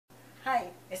Hi,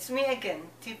 it's me again,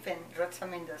 Tiffin Rosa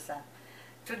Mendoza.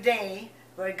 Today,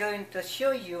 we're going to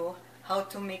show you how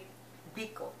to make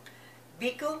Biko.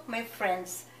 Biko, my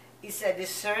friends, is a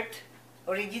dessert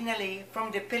originally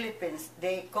from the Philippines.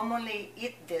 They commonly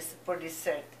eat this for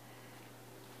dessert.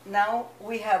 Now,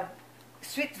 we have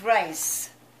sweet rice.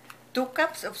 2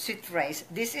 cups of sweet rice.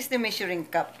 This is the measuring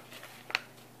cup.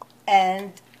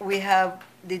 And we have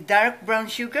the dark brown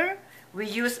sugar. We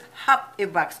use half a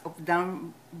box of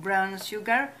brown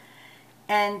sugar,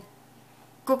 and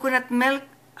coconut milk,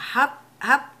 half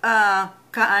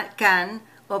can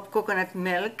of coconut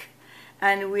milk,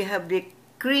 and we have the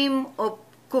cream of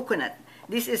coconut.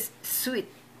 This is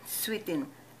sweetened.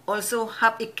 Also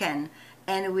half a can,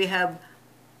 and we have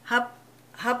half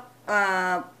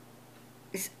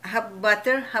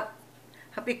butter, half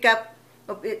a cup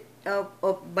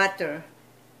of butter.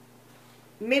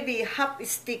 Maybe half a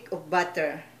stick of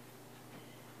butter.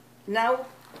 Now,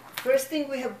 first thing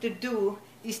we have to do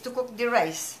is to cook the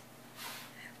rice.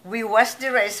 We washed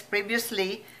the rice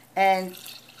previously and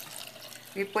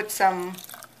we put some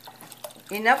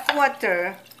enough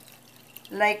water,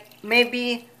 like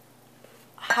maybe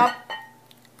half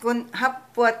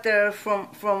water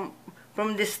from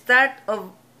the start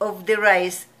of the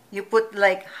rice. You put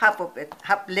like half of it,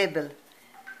 half level.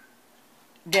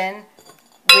 Then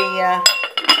we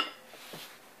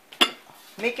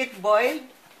make it boil.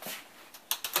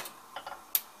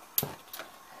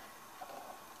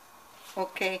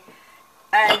 Okay,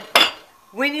 and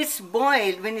when it's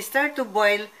boiled, when it starts to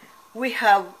boil, we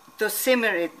have to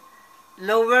simmer it.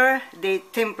 Lower the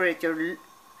temperature,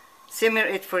 simmer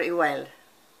it for a while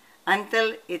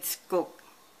until it's cooked.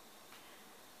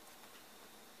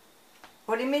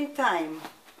 For the meantime,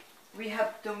 we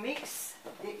have to mix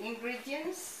the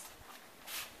ingredients.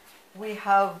 We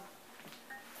have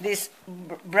this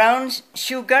brown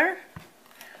sugar,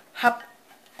 half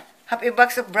a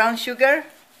box of brown sugar,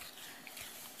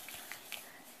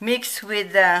 mixed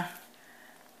with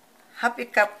half a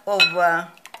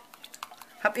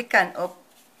can of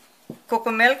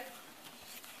cocoa milk,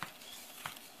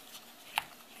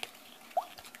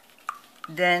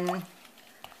 then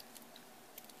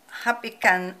half a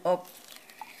can of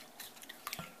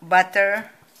butter,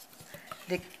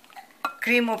 the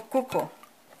cream of cocoa,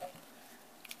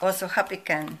 also half a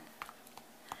can,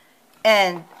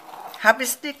 and half a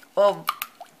stick of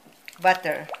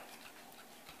butter.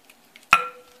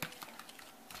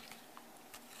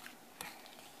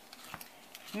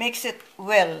 Mix it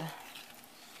well.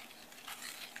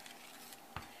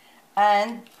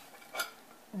 And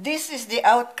this is the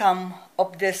outcome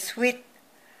of the sweet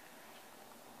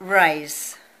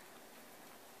rice.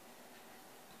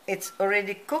 It's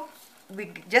already cooked.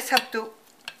 We just have to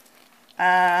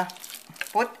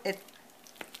put it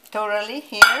thoroughly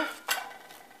here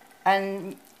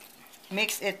and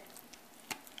mix it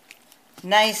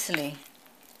nicely.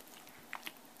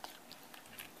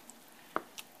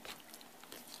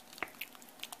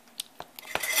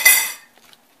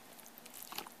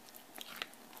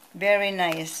 Very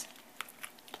nice.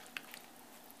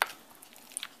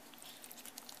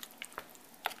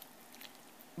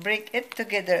 Break it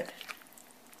together.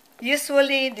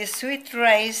 Usually the sweet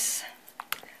rice,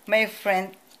 my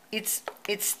friend, it's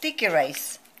sticky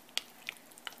rice.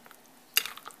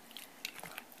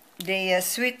 The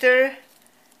sweeter,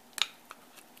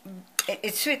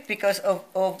 it's sweet because of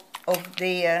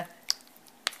the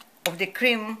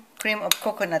cream of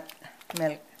coconut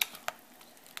milk.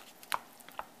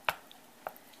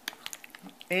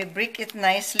 We break it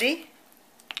nicely,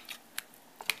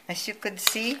 as you could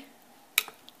see.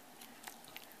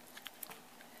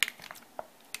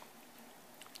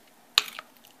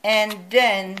 And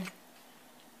then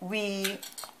we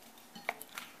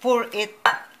pour it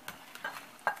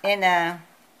in a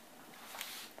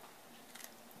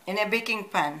baking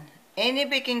pan, any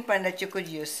baking pan that you could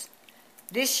use.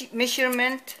 This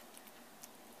measurement,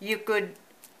 you could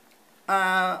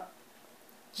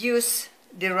use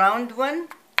the round one,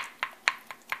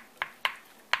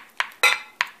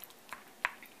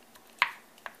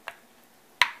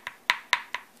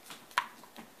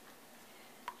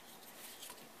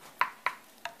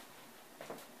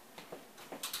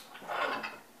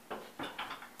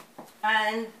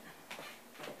 and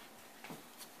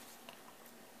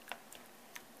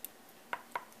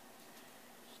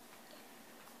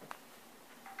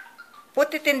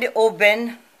put it in the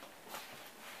oven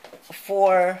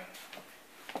for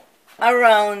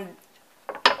around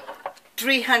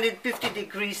 350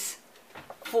 degrees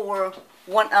for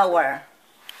 1 hour.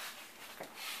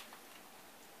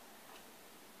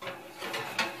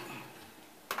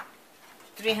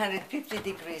 350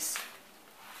 degrees.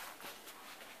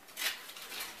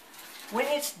 When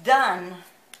it's done,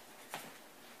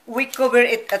 we cover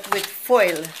it with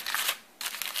foil.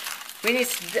 When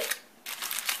it's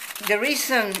the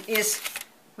reason is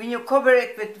when you cover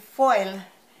it with foil,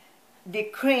 the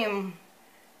cream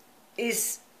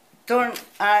is turned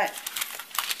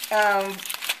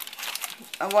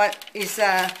what is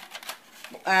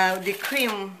the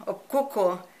cream of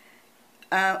cocoa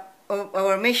of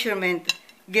our measurement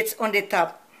gets on the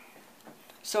top.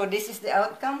 So this is the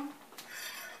outcome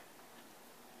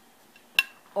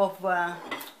of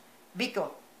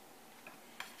Biko.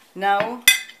 Now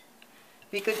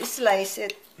we could slice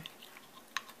it.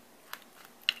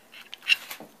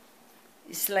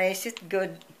 Slice it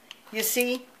good. You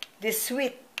see, the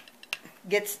sweet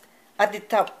gets at the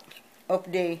top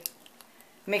of the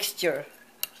mixture.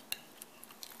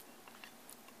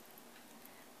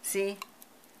 See?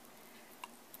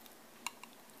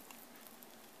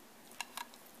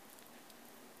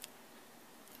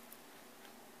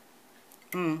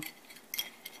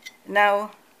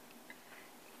 Now